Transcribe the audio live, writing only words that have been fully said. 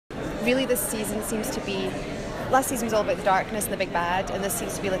really this season seems to be, last season was all about the darkness and the big bad, and this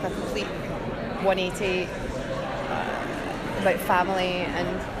seems to be like a complete 180 about family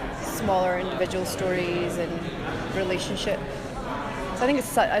and smaller individual stories and relationship. So I think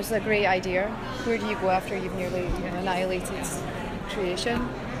it's a great idea. Where do you go after you've nearly annihilated creation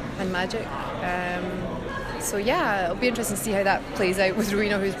and magic? So yeah, it'll be interesting to see how that plays out with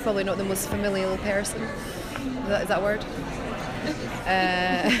Rowena, who's probably not the most familial person. Is that a word?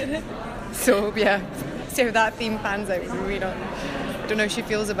 So yeah, see how that theme pans out with Rowena. I don't know how she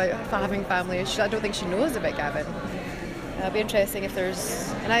feels about having family. I don't think she knows about Gavin. It'll be interesting if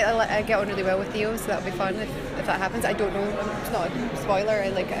there's, and I get on really well with Theo, so that'll be fun if that happens. I don't know. It's not a spoiler.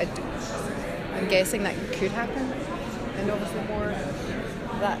 I'm guessing that could happen, and obviously more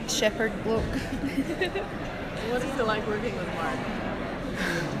that shepherd bloke. What is it like working with Mark?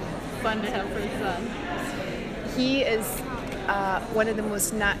 Fun to have for his son. He is one of the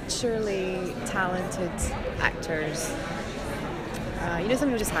most naturally talented actors. Some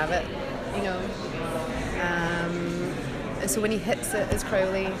people just have it, and so when he hits it as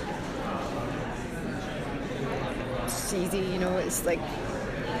Crowley, it's easy, it's like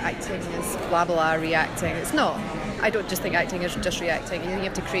acting is blah blah, reacting. It's not. I don't just think acting is just reacting. You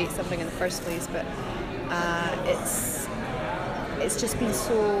have to create something in the first place, but it's just been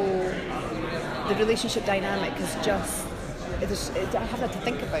so, the relationship dynamic is just, I haven't had to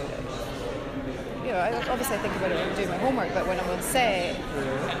think about it. Obviously I think about it when I'm doing my homework, but when I'm on set,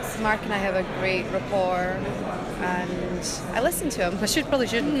 Mark and I have a great rapport, and I listen to him. I probably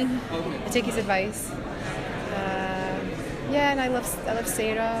shouldn't. I take his advice. And I love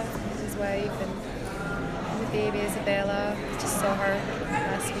Sarah, his wife, and the baby Isabella. Just saw her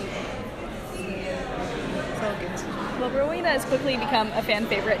last week. It's all good. Well, Rowena has quickly become a fan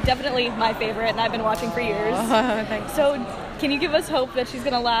favorite, definitely my favorite, and I've been watching for years. Thanks. So, can you give us hope that she's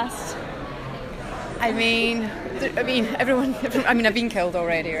going to last? I mean, everyone. I've been killed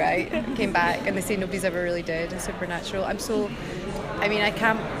already, right? Came back, and they say nobody's ever really dead in Supernatural.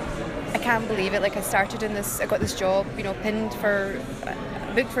 I can't believe it. Like, I started in this. I got this job,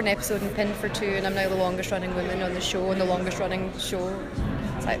 booked for an episode and pinned for 2, and I'm now the longest running woman on the show and the longest running show.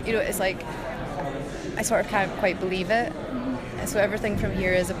 It's like I sort of can't quite believe it. And so everything from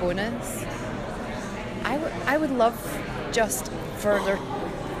here is a bonus. I would love just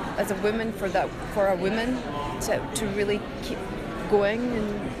as a woman, for a woman to really keep going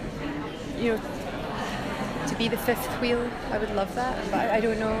and to be the fifth wheel. I would love that, but I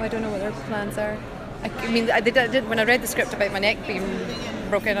don't know what their plans are. I did when I read the script about my neck being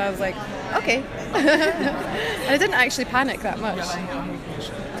broken, I was like, okay. And I didn't actually panic that much.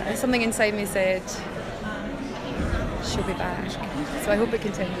 Something inside me said she'll be back, so I hope it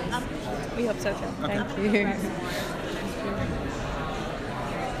continues. We hope so too. Thank you.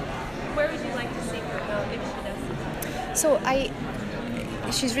 Where would you like to see her go if she does? So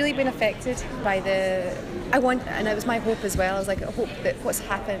she's really been affected by and it was my hope as well. I was like, I hope that what's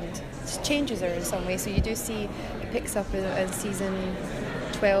happened changes her in some way. So you do see it picks up in season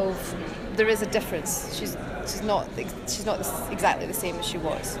 12. There is a difference. She's not exactly the same as she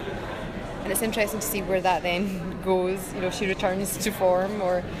was, and it's interesting to see where that then goes. She returns to form,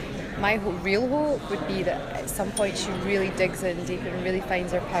 or my real hope would be that at some point she really digs in deep and really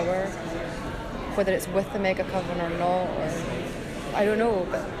finds her power, whether it's with the Mega Coven or not, or I don't know,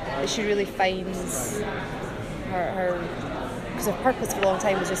 but she really finds her because her purpose for a long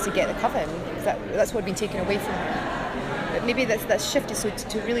time was just to get the Coven. That's what had been taken away from her. But maybe that's shifted, so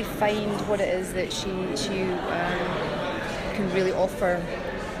to really find what it is that she can really offer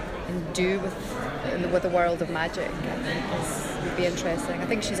and do with the world of magic, I think would be interesting. I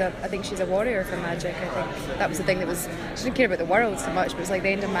think she's a warrior for magic. I think that was the thing she didn't care about the world so much, but it was like the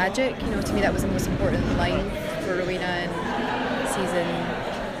end of magic. To me that was the most important line for Rowena in season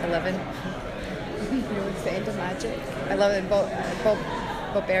 11. It's the end of magic. I love it.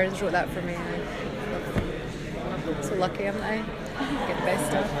 Bob Behrens wrote that for me. So lucky, am I? Get the best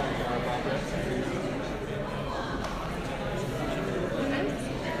stuff.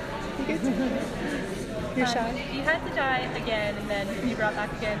 You good? You're shy? You had to die again and then you brought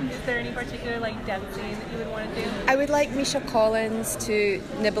back again. Is there any particular death scene that you would want to do? I would like Misha Collins to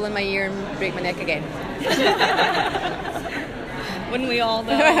nibble in my ear and break my neck again. Wouldn't we all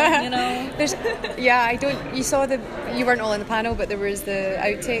though, You saw you weren't all in the panel, but there was the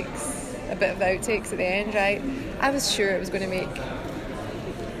outtakes, a bit of the outtakes at the end, right? I was sure it was going to make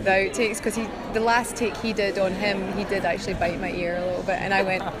the outtakes, because the last take he did on him, he did actually bite my ear a little bit, and I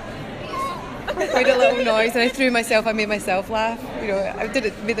went, made a little noise, and I made myself laugh. I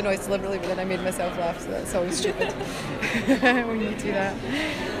made the noise deliberately, but then I made myself laugh, so that's always stupid when you do that.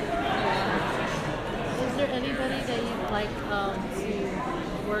 anybody that you'd like to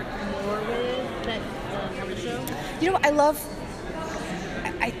work more with that on the show? You know what I love?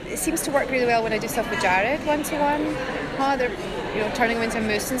 It seems to work really well when I do stuff with Jared one-to-one. They're turning him into a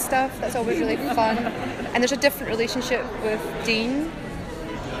moose and stuff. That's always really fun. And there's a different relationship with Dean.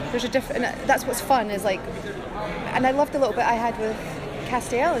 There's a different, and that's what's fun is like, and I loved the little bit I had with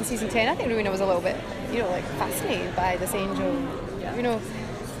Castiel in season 10. I think Rowena was a little bit, like fascinated by this angel,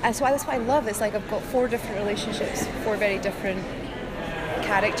 And so that's what I love. It's like I've got 4 different relationships, 4 very different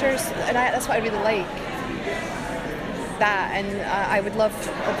characters, and that's what I really like. That, and I would love,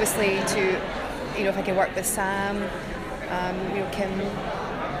 obviously, to, if I can work with Sam, Kim.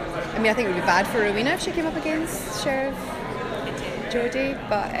 I mean, I think it would be bad for Rowena if she came up against Sheriff Jodie,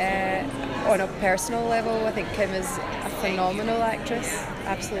 but on a personal level, I think Kim is a phenomenal actress,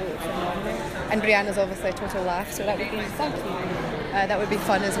 absolutely phenomenal. And Brianna's obviously a total laugh, so that would be that would be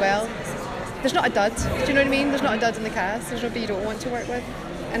fun as well. There's not a dud. Do you know what I mean? There's not a dud in the cast. There's nobody you don't want to work with.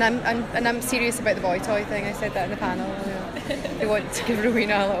 And I'm serious about the boy toy thing. I said that in the panel. They want to give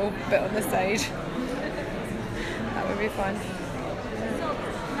Rowena a little bit on the side. That would be fun. So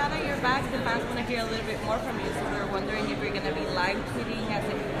now that you're back, the fans want to hear a little bit more from you. So we're wondering if you're going to be live tweeting as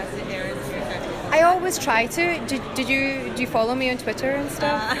it airs. I always try to. Do you follow me on Twitter and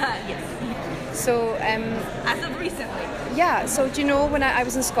stuff? Yes. So as of recently. Yeah. So do you know when I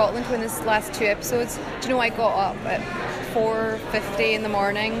was in Scotland when this last 2 episodes? Do you know I got up at 4:50 in the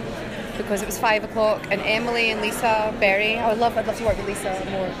morning because it was 5 o'clock, and Emily and Lisa Berry. I'd love to work with Lisa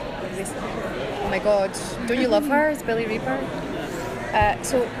more. Oh my God, don't you love her as Billy Reaper?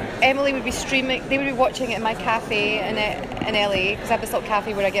 So Emily would be streaming. They would be watching it in my cafe in LA because I have this little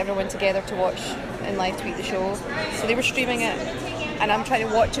cafe where I get everyone together to watch and live tweet the show. So they were streaming it, and I'm trying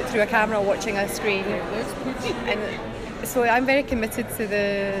to watch it through a camera, watching a screen. And so I'm very committed to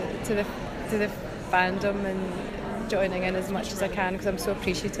the fandom and joining in as much as I can because I'm so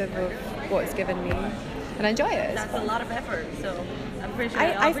appreciative of what it's given me, and I enjoy it. That's a lot of effort, so I'm pretty sure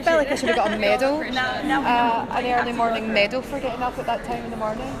I felt like I should have got a medal, now an early morning medal for getting up at that time in the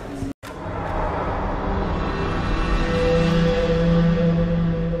morning.